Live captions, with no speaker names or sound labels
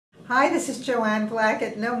Hi, this is Joanne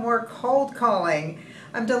Blackett. No more cold calling.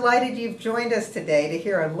 I'm delighted you've joined us today to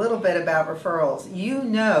hear a little bit about referrals. You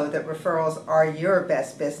know that referrals are your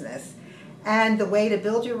best business. And the way to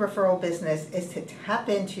build your referral business is to tap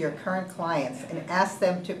into your current clients and ask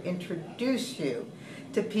them to introduce you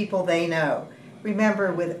to people they know.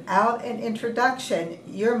 Remember, without an introduction,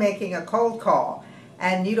 you're making a cold call,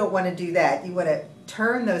 and you don't want to do that. You want to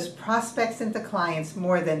turn those prospects into clients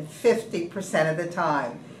more than 50% of the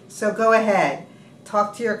time. So go ahead,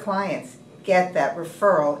 talk to your clients, get that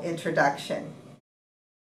referral introduction.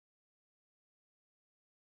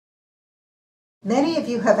 Many of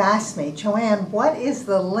you have asked me, Joanne, what is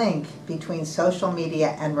the link between social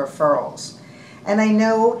media and referrals? And I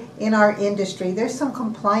know in our industry there's some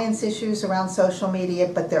compliance issues around social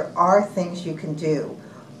media, but there are things you can do.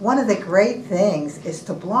 One of the great things is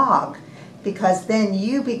to blog, because then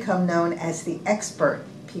you become known as the expert.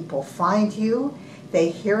 People find you, they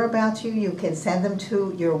hear about you, you can send them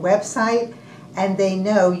to your website, and they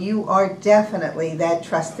know you are definitely that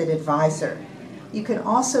trusted advisor. You can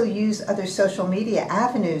also use other social media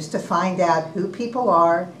avenues to find out who people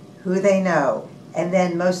are, who they know, and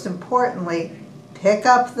then most importantly, pick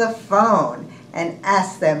up the phone and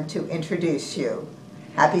ask them to introduce you.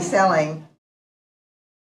 Happy selling!